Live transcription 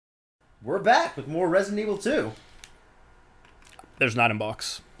We're back with more Resident Evil 2. There's not in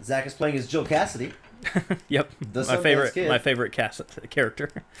box. Zach is playing as Jill Cassidy. Yep. The My favorite character.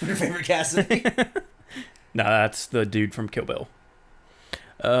 Your favorite Cassidy? No, that's the dude from Kill Bill.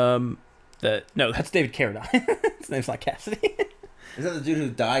 No, that's David Carradine. His name's not Cassidy. Is that the dude who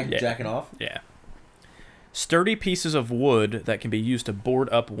died jacking off? Yeah. Sturdy pieces of wood that can be used to board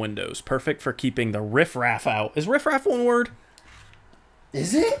up windows. Perfect for keeping the riff-raff out. Is riff-raff one word?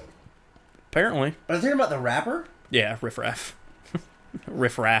 Is it? Apparently. Are they talking about the rapper? Yeah, riff-raff.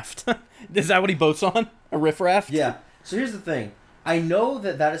 Riff-raft. Is that what he boats on? A riff-raft? Yeah. So here's the thing. I know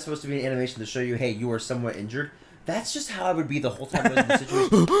that is supposed to be an animation to show you, hey, you are somewhat injured. That's just how I would be the whole time I was in the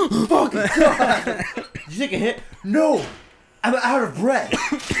situation. Fucking God! Did you take a hit? No! I'm out of breath!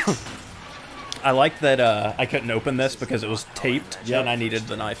 I like that I couldn't open this because it was taped, and I needed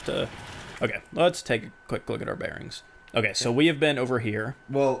the knife to... Okay, let's take a quick look at our bearings. Okay, so we have been over here.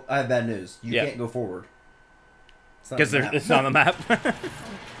 Well, I have bad news. You can't go forward. Because it's not on the map.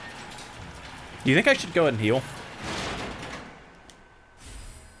 Do you think I should go ahead and heal?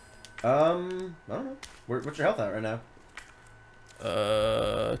 I don't know. What's your health at right now?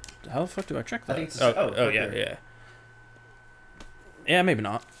 How the fuck do I check that? I think it's yeah. Yeah, maybe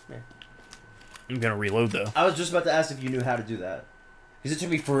not. Yeah. I'm gonna reload though. I was just about to ask if you knew how to do that. Because it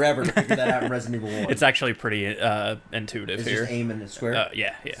took me forever to figure that out in Resident Evil 1. It's actually pretty intuitive it's here. Just aim and square?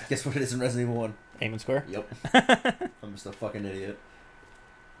 Yeah. Guess what it is in Resident Evil 1? Aim and square? Yep. I'm just a fucking idiot.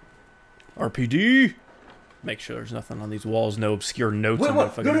 RPD! Make sure there's nothing on these walls, no obscure notes. Wait,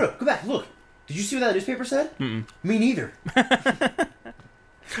 what? No, go back, look. Did you see what that newspaper said? Mm-mm. Me neither.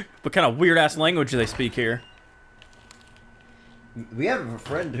 What kind of weird-ass language do they speak here? We have a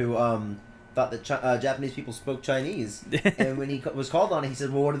friend who thought that Japanese people spoke Chinese. And when he was called on it, he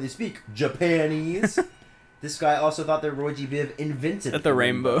said, well, what do they speak? Japanese. This guy also thought that Roy G. Biv invented the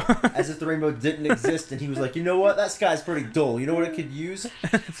rainbow. As if the rainbow didn't exist. And he was like, you know what? That sky's pretty dull. You know what it could use?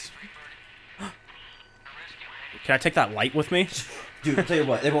 Can I take that light with me? Dude, I'll tell you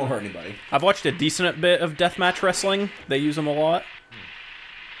what. They won't hurt anybody. I've watched a decent bit of deathmatch wrestling. They use them a lot.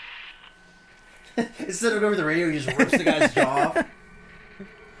 Instead of over the radio, he just rips the guy's jaw off.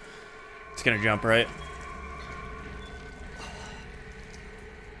 It's gonna jump, right?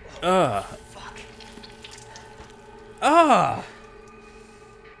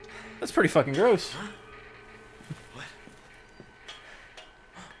 That's pretty fucking gross. What?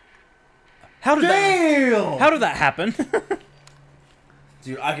 How did that happen?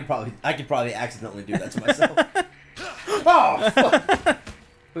 Dude, I could probably accidentally do that to myself. Oh, fuck.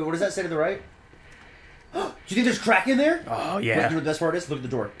 Wait, what does that say to the right? Do you think there's crack in there? Oh, yeah. Wait, you know what the best part is? Look at the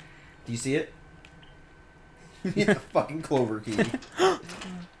door. Do you see it? You need the fucking clover key.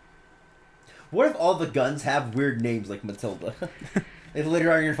 What if all the guns have weird names like Matilda? And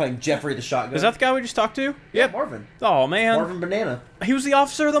later on you're gonna find Jeffrey the shotgun. Is that the guy we just talked to? Yeah, Marvin. Oh, man. Marvin Banana. He was the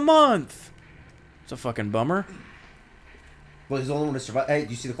officer of the month. It's a fucking bummer. Well, he's the only one to survive. Hey, do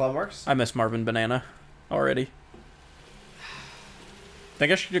you see the claw marks? I miss Marvin Banana already.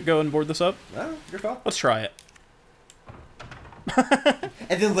 Think I should go and board this up? No, your call. Let's try it.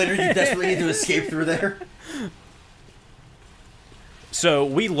 And then later you desperately need to escape through there. So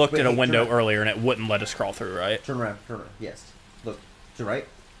we looked at a window earlier and it wouldn't let us crawl through, right? Turn around, yes. Look, to the right.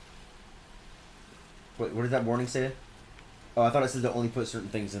 What did that warning say? Oh, I thought it said to only put certain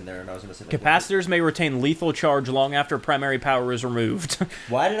things in there, and I was going to say... Like, capacitors may retain lethal charge long after primary power is removed.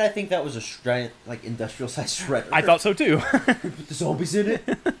 Why did I think that was a giant, like, industrial-sized shredder? I thought so, too. Put the zombies in it?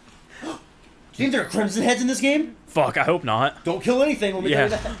 Do you think there are Crimson Heads in this game? Fuck, I hope not. Don't kill anything, let me tell you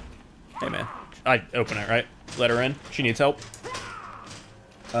that. Hey, man. I open it, right? Let her in. She needs help.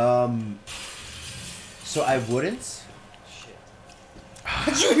 So I wouldn't? Shit.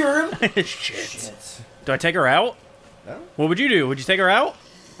 Did you hear him? Shit. Do I take her out? No. What would you do? Would you take her out?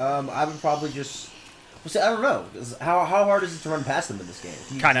 I would probably just... Well, see, I don't know. How hard is it to run past them in this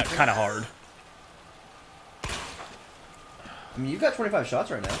game? Kind of hard. I mean, you've got 25 shots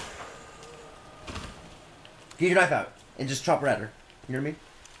right now. Get your knife out and just chop her at her. You know what I mean?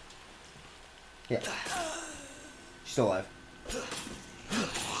 Yeah. She's still alive.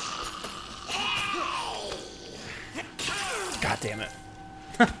 God damn it.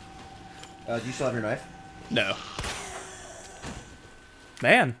 Do you still have your knife? No.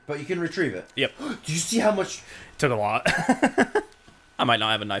 Man. But you can retrieve it. Yep. Do you see how much... Took a lot. I might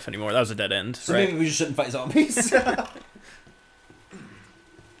not have a knife anymore. That was a dead end. So right? maybe we just shouldn't fight zombies.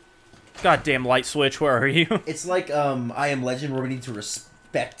 Goddamn light switch, where are you? It's like I Am Legend, where we need to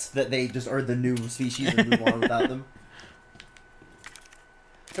respect that they just are the new species and move on without them.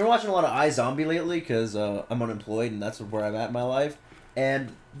 I've been watching a lot of iZombie lately because I'm unemployed and that's where I'm at in my life.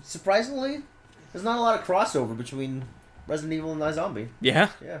 And surprisingly, there's not a lot of crossover between Resident Evil and iZombie. Yeah?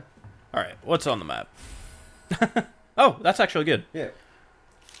 Yeah. Alright, what's on the map? Oh, that's actually good. Yeah.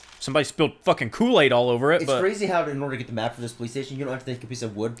 Somebody spilled fucking Kool-Aid all over it, It's crazy how in order to get the map for this police station, you don't have to take a piece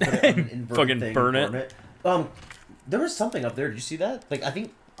of wood, put it on an inverted fucking thing, burn it. There was something up there. Did you see that? Like, I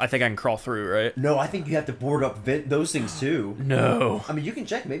think I can crawl through, right? No, I think you have to board up those things too. No. I mean, you can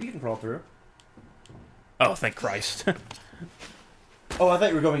check. Maybe you can crawl through. Oh, thank Christ. Oh, I thought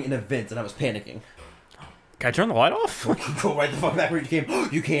you were going in a vent, and I was panicking. Can I turn the light off? Go right the fuck back where you came.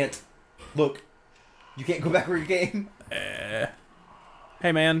 You can't. Look. You can't go back where you came.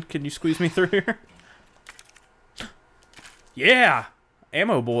 Hey, man, can you squeeze me through here? Yeah!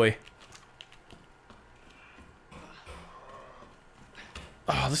 Ammo boy.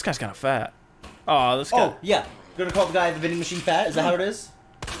 Oh, this guy's kind of fat. Oh, this guy. Oh, yeah. You're gonna call the guy at the vending machine fat? Is that how it is?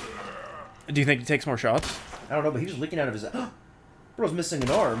 Do you think he takes more shots? I don't know, but he was licking out of his... Bro's missing an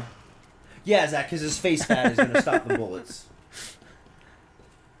arm. Yeah, Zach, because his face fat is gonna stop the bullets.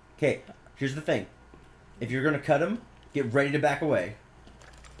 Okay, here's the thing. If you're gonna cut him, get ready to back away.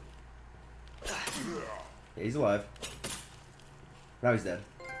 Yeah, he's alive. Now he's dead.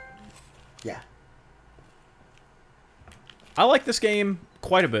 Yeah. I like this game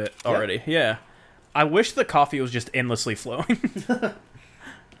quite a bit already. Yep. Yeah. I wish the coffee was just endlessly flowing. Does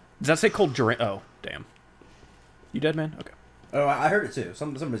that say cold drink? Oh, damn. You dead, man? Okay. Oh, I heard it too.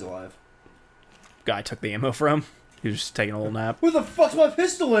 Somebody's alive. Guy took the ammo from. He was just taking a little nap. Where the fuck's my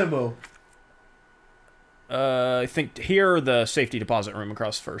pistol ammo? I think here or the safety deposit room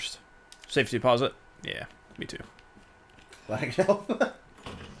across first. Safety deposit? Yeah, me too. Glad I can help.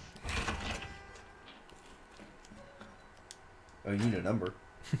 Oh, you need a number.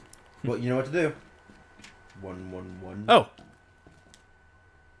 Well, you know what to do. 111. Oh.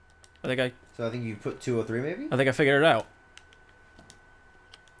 I So I think you put 203 maybe? think I figured it out.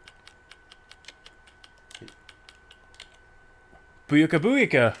 Booyaka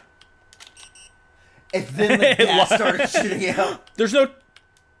booyaka. And then the gas started shooting out. There's no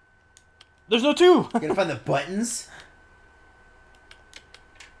 2. You gotta find the buttons.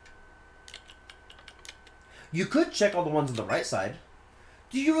 You could check all the ones on the right side.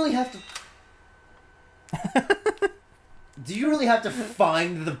 Do you really have to... Do you really have to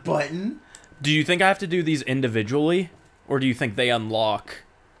find the button? Do you think I have to do these individually? Or do you think they unlock...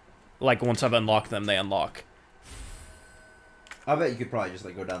 Like, once I've unlocked them, they unlock? I bet you could probably just,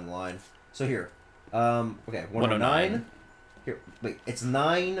 like, go down the line. So here. Okay, 109. Here, wait, it's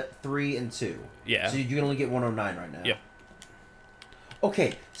 9, 3, and 2. Yeah. So you can only get 109 right now. Yep.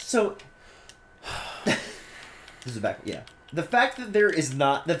 Okay, so... This is back, yeah. The fact that there is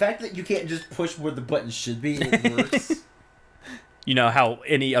not... The fact that you can't just push where the button should be, it works. You know how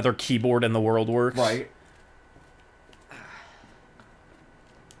any other keyboard in the world works? Right.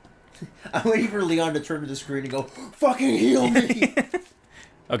 I'm waiting for Leon to turn to the screen and go, fucking heal me!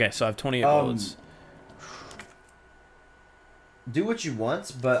 Okay, so I have 28 bullets. Do what you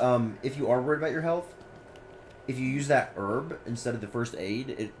want, but if you are worried about your health, if you use that herb instead of the first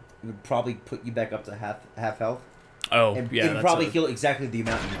aid, it would probably put you back up to half health. Oh, and yeah. it would probably heal exactly the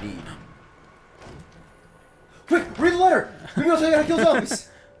amount you need. Quick, read the letter! Maybe I'll tell you how to kill zombies!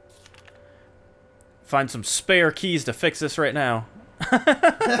 Find some spare keys to fix this right now.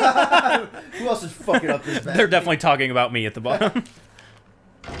 Who else is fucking up this bad? They're definitely talking about me at the bottom.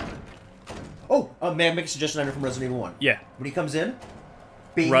 Oh, may I make a suggestion item from Resident Evil 1? Yeah. When he comes in,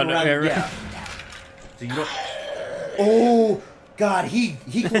 bing Run around, area. yeah. So you don't... Oh, God, he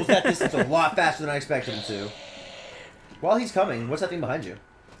closed that distance a lot faster than I expected him to. While he's coming, what's that thing behind you?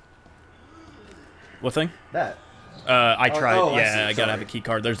 What thing? That. I tried. oh, Yeah, I gotta have a key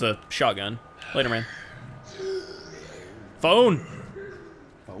card. There's a shotgun. Later, man. Phone!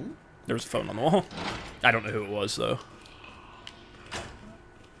 Phone? There was a phone on the wall. I don't know who it was, though.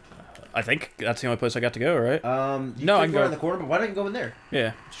 I think that's the only place I got to go, right? You no, I can can go go around the corner, but why don't you go in there?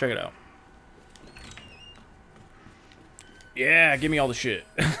 Yeah, let's check it out. Yeah, give me all the shit.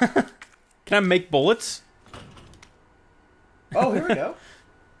 Can I make bullets? Oh, here we go.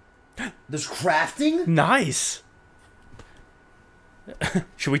 There's crafting? Nice!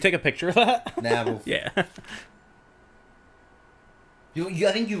 Should we take a picture of that? Nah, we'll... Yeah. I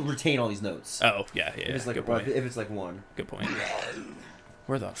think you retain all these notes. Oh, yeah, yeah. If it's like, good point. if it's like one. Good point.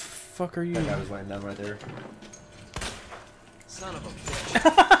 Where the fuck are you? That guy was laying down right there. Son of a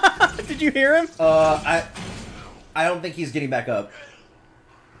bitch. Did you hear him? I don't think he's getting back up.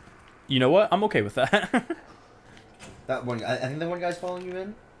 You know what? I'm okay with that. That one, I think that one guy's following you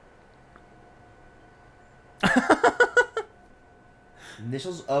in.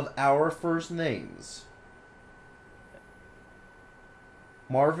 Initials of our first names.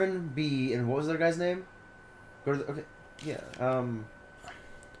 Marvin, B, and what was the other guy's name? Go to the... Okay, yeah,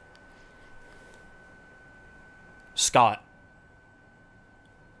 Scott.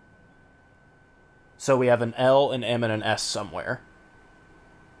 So we have an L, an M, and an S somewhere.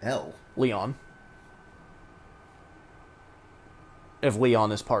 L. Leon. If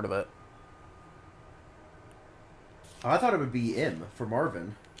Leon is part of it. I thought it would be M for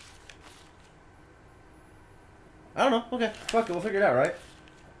Marvin. I don't know. Okay, fuck it. We'll figure it out, right?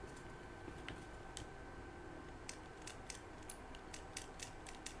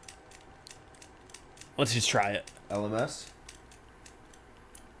 Let's just try it. LMS.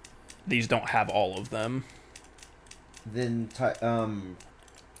 These don't have all of them. Then,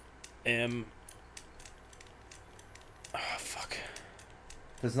 M. Oh, fuck.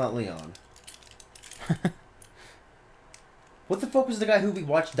 That's not Leon. What the fuck was the guy who we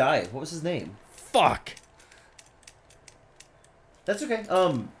watched die? What was his name? Fuck. That's okay.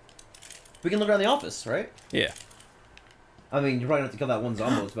 We can look around the office, right? Yeah. I mean, you're probably gonna have to kill that one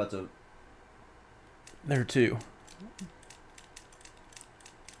zombie that's about to... There are two.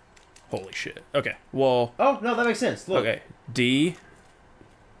 Holy shit. Okay, well... Oh, no, that makes sense. Look. Okay, D.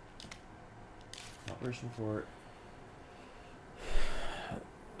 Operation for...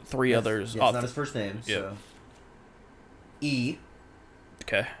 Three others. Yeah, it's not his first name, so... Yep. E.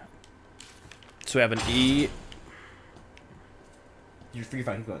 Okay. So we have an E, You're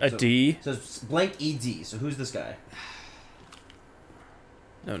fine, keep going. a D. So it's blank ED, so who's this guy?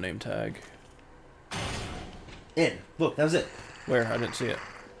 No name tag. In. Look, that was it. Where? I didn't see it.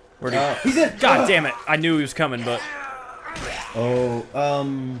 Where'd he... He's in! God damn it! I knew he was coming, but... Oh,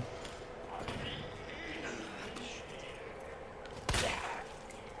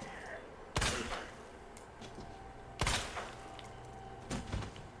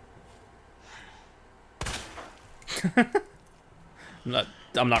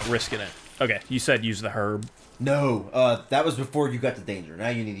 I'm not risking it. Okay, you said use the herb. No, that was before you got to danger. Now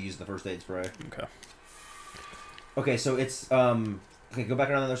you need to use the first aid spray. Okay. Okay, so it's, okay, go back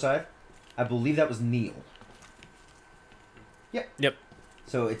around the other side. I believe that was Neil. Yep. Yep.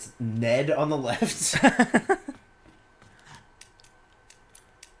 So it's Ned on the left.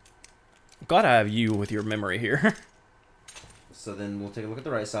 Glad I have you with your memory here. So then we'll take a look at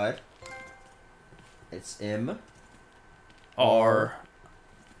the right side. It's M. R.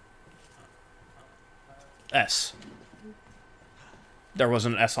 S. There was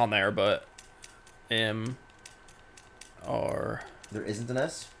an S on there, but M. R. There isn't an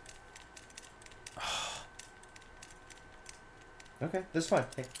S? Okay, that's fine.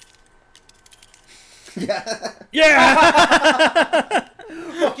 Hey. Yeah! Yeah!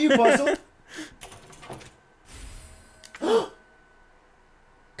 Fuck you, puzzle!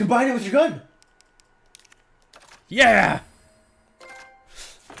 Combine it with your gun! Yeah!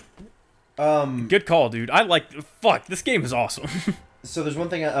 Good. Good call, dude. I like... Fuck, this game is awesome. So there's one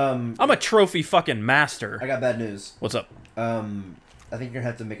thing, I'm a trophy fucking master. I got bad news. What's up? I think you're gonna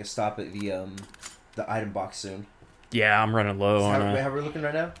have to make a stop at the item box soon. Yeah, I'm running low on How are we looking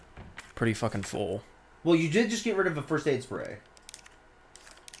right now? pretty fucking full. Well, you did just get rid of a first aid spray.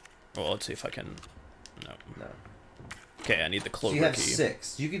 Well, let's see if I can... No. No. Okay, I need the So clover you have key.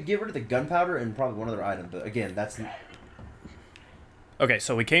 6. You could get rid of the gunpowder and probably one other item, but again, that's... Okay,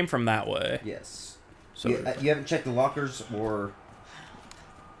 so we came from that way. Yes. So You haven't checked the lockers or...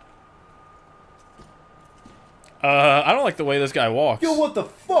 I don't like the way this guy walks. Yo, what the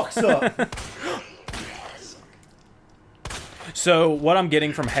fuck's up? So what I'm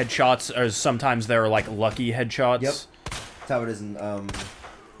getting from headshots is sometimes they're like lucky headshots. Yep. That's how it is in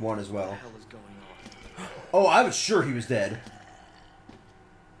 1 as well. What the hell is going on? Oh, I was sure he was dead.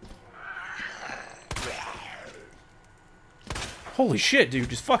 Holy shit, dude,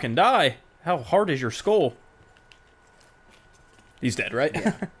 just fucking die. How hard is your skull? He's dead, right?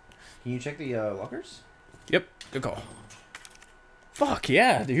 Yeah. Can you check the lockers? Yep, good call. Fuck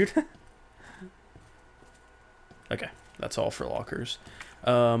yeah, dude. Okay, that's all for lockers.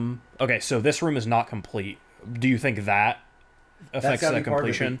 Okay, so this room is not complete. Do you think that affects gotta that be part of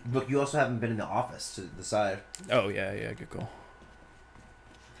it, completion? but look, you also haven't been in the office to the side. Oh, yeah, good call.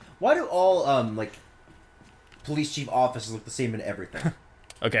 Why do all, like, police chief offices look the same in everything?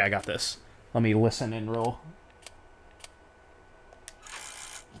 Okay, I got this. Let me listen and roll.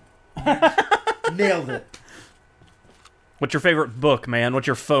 Nailed it. What's your favorite book, man? What's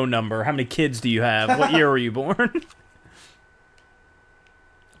your phone number? How many kids do you have? What year were you born?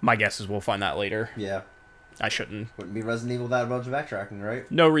 My guess is we'll find that later. Yeah. I shouldn't. Wouldn't be Resident Evil without a bunch of backtracking, right?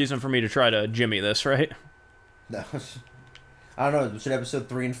 No reason for me to try to jimmy this, right? No. I don't know. Should episode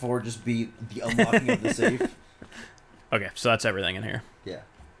 3 and 4 just be the unlocking of the safe? Okay, so that's everything in here. Yeah.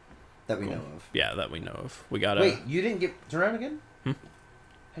 That we know of. Yeah, that we know of. We gotta... Wait, you didn't get... Turn around again? Hmm?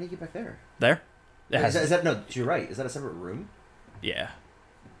 How do you get back there? There? Is that... No, you're right. Is that a separate room? Yeah.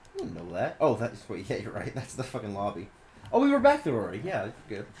 I didn't know that. Oh, that's... Wait, yeah, you're right. That's the fucking lobby. Oh, we were back there already. Yeah,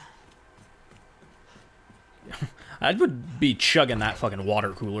 good. I would be chugging that fucking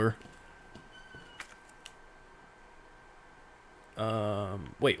water cooler.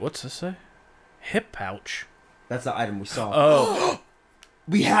 Wait, what's this say? Hip pouch. That's the item we saw. Oh.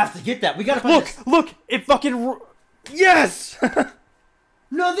 We have to get that. We gotta find this. Look! It fucking... Yes!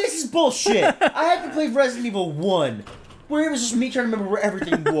 No, this is bullshit. I had to play Resident Evil 1, where it was just me trying to remember where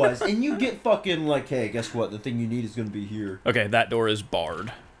everything was, and you get fucking like, hey, guess what? The thing you need is gonna be here. Okay, that door is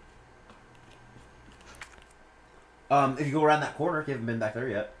barred. If you go around that corner, if you haven't been back there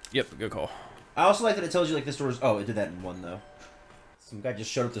yet. Yep, good call. I also like that it tells you like this door's... Oh, it did that in 1 though. Some guy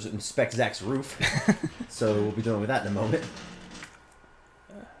just showed up to inspect Zach's roof. So we'll be dealing with that in a moment.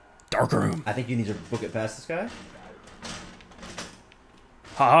 Dark room. I think you need to book it past this guy.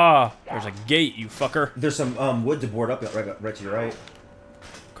 Haha! There's a gate, you fucker. There's some wood to board up right to your right.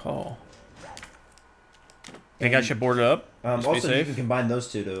 Call. Think I should board it up? Just be Also, you safe? can combine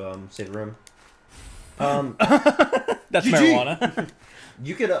those two to save the room. That's GG. marijuana.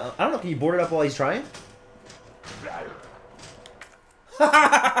 You could... I don't know, can you board it up while he's trying?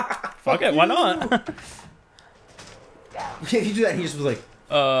 Fuck it, why not? If you do that, he just was like...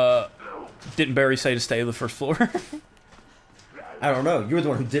 Didn't Barry say to stay to the first floor? I don't know. You were the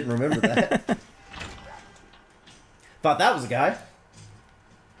one who didn't remember that. Thought that was a guy.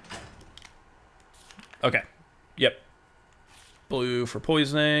 Okay. Yep. Blue for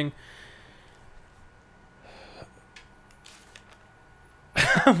poisoning.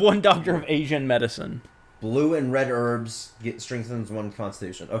 1 doctor of Asian medicine. Blue and red herbs strengthens 1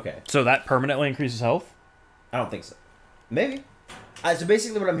 constitution. Okay. So that permanently increases health? I don't think so. Maybe. So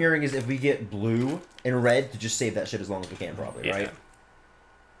basically what I'm hearing is if we get blue and red, to just save that shit as long as we can, probably, Yeah. right?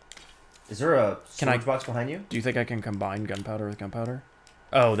 Is there a storage box behind you? Do you think I can combine gunpowder with gunpowder?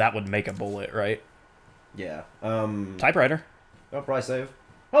 Oh, that would make a bullet, right? Yeah. Typewriter. I'll probably save.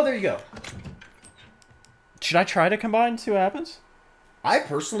 Oh, there you go. Should I try to combine, see what happens? I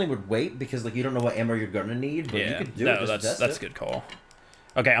personally would wait because like you don't know what ammo you're gonna need, but you could do it. No, that's a good call.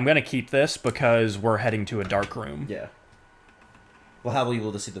 Okay, I'm gonna keep this because we're heading to a dark room. Yeah. Well, how will you be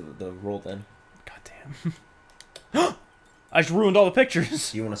able to see the roll then? God damn. I just ruined all the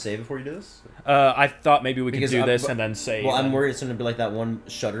pictures. Do you want to save before you do this? I thought maybe we could Because do this and then save. Well, I'm worried it's gonna be like that one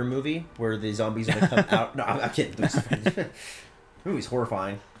Shudder movie where the zombies are gonna come out. No, I'm kidding. The movie's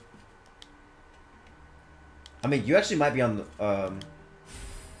horrifying. I mean, you actually might be on the.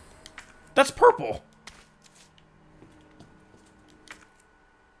 That's purple.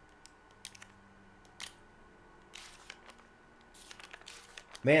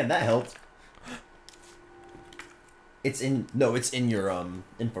 Man, that helped. It's in your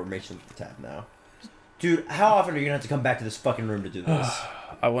information tab now. Dude, how often are you gonna have to come back to this fucking room to do this?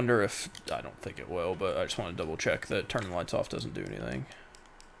 I wonder if... I don't think it will, but I just want to double check that turning the lights off doesn't do anything.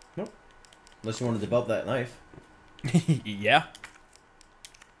 Nope. Unless you want to develop that knife. Yeah.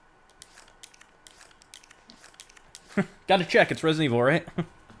 Gotta check, it's Resident Evil, right?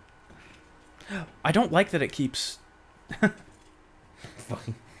 I don't like that it keeps...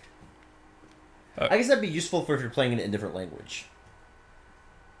 Fucking... I guess that'd be useful for if you're playing it in a different language.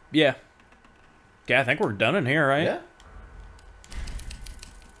 Yeah. Okay, I think we're done in here, right? Yeah.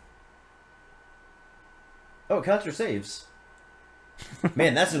 Oh, it counts your saves.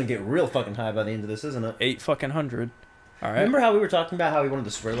 Man, that's gonna get real fucking high by the end of this, isn't it? 8 fucking hundred. All right. Remember how we were talking about how we wanted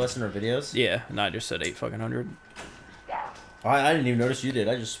to swear less in our videos? Yeah, and I just said 8 fucking hundred. I didn't even notice you did.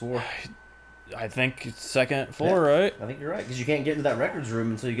 I just swore. I think it's second floor, right? I think you're right, because you can't get into that records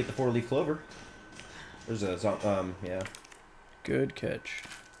room until you get the 4-leaf clover. There's a yeah. Good catch.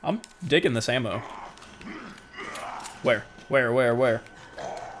 I'm digging this ammo. Where?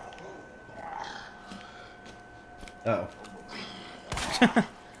 Oh. Can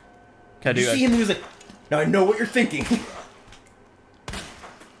I do You see him? He was like, "Now I know what you're thinking."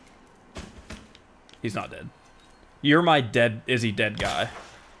 He's not dead. You're my dead. Is he dead guy?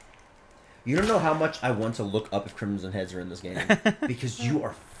 You don't know how much I want to look up if Crimson Heads are in this game because you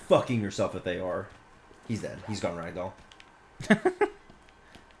are fucking yourself if they are. He's dead. He's gone ragdoll.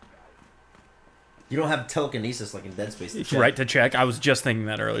 You don't have telekinesis like in Dead Space. To check. Right to check. I was just thinking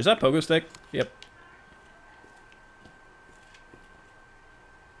that earlier. Is that pogo stick? Yep.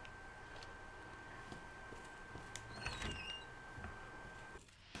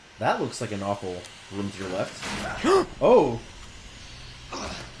 That looks like an awful room to your left. Oh!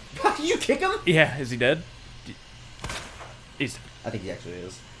 Did you kick him? Yeah. Is he dead? He's I think he actually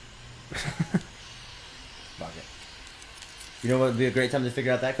is. Fuck it. You know what would be a great time to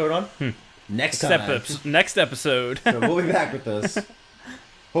figure out that code on? Next time. next episode. So we'll be back with this.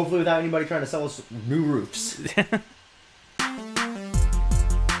 Hopefully without anybody trying to sell us new roofs.